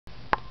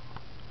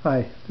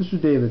Hi, this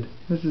is David.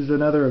 This is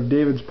another of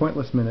David's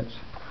Pointless Minutes.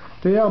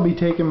 Today I'll be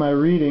taking my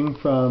reading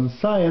from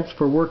Science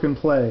for Work and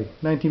Play,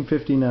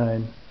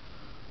 1959.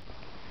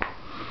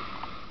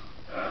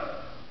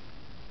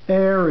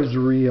 Air is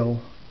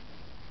real.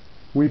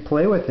 We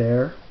play with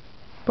air,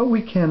 but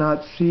we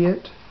cannot see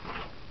it.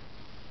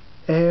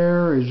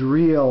 Air is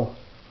real.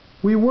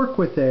 We work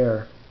with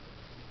air,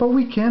 but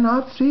we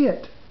cannot see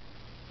it.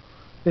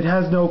 It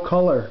has no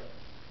color.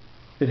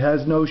 It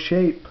has no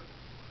shape.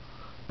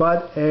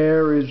 But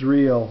air is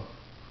real.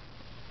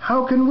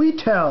 How can we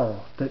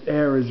tell that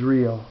air is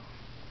real?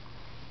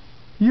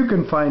 You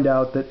can find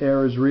out that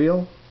air is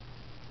real.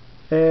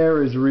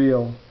 Air is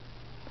real.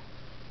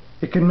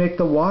 It can make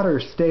the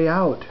water stay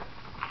out.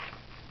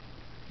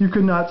 You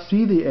cannot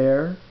see the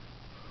air.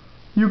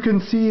 You can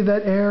see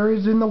that air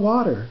is in the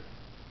water.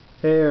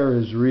 Air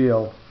is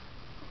real.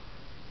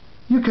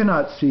 You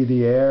cannot see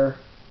the air.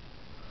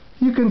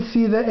 You can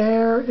see the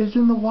air is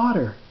in the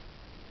water.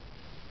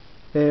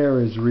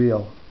 Air is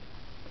real.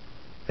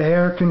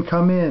 Air can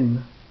come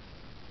in,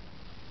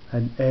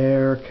 and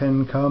air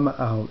can come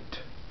out.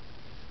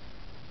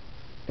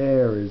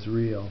 Air is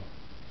real.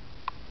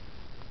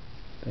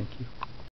 Thank you.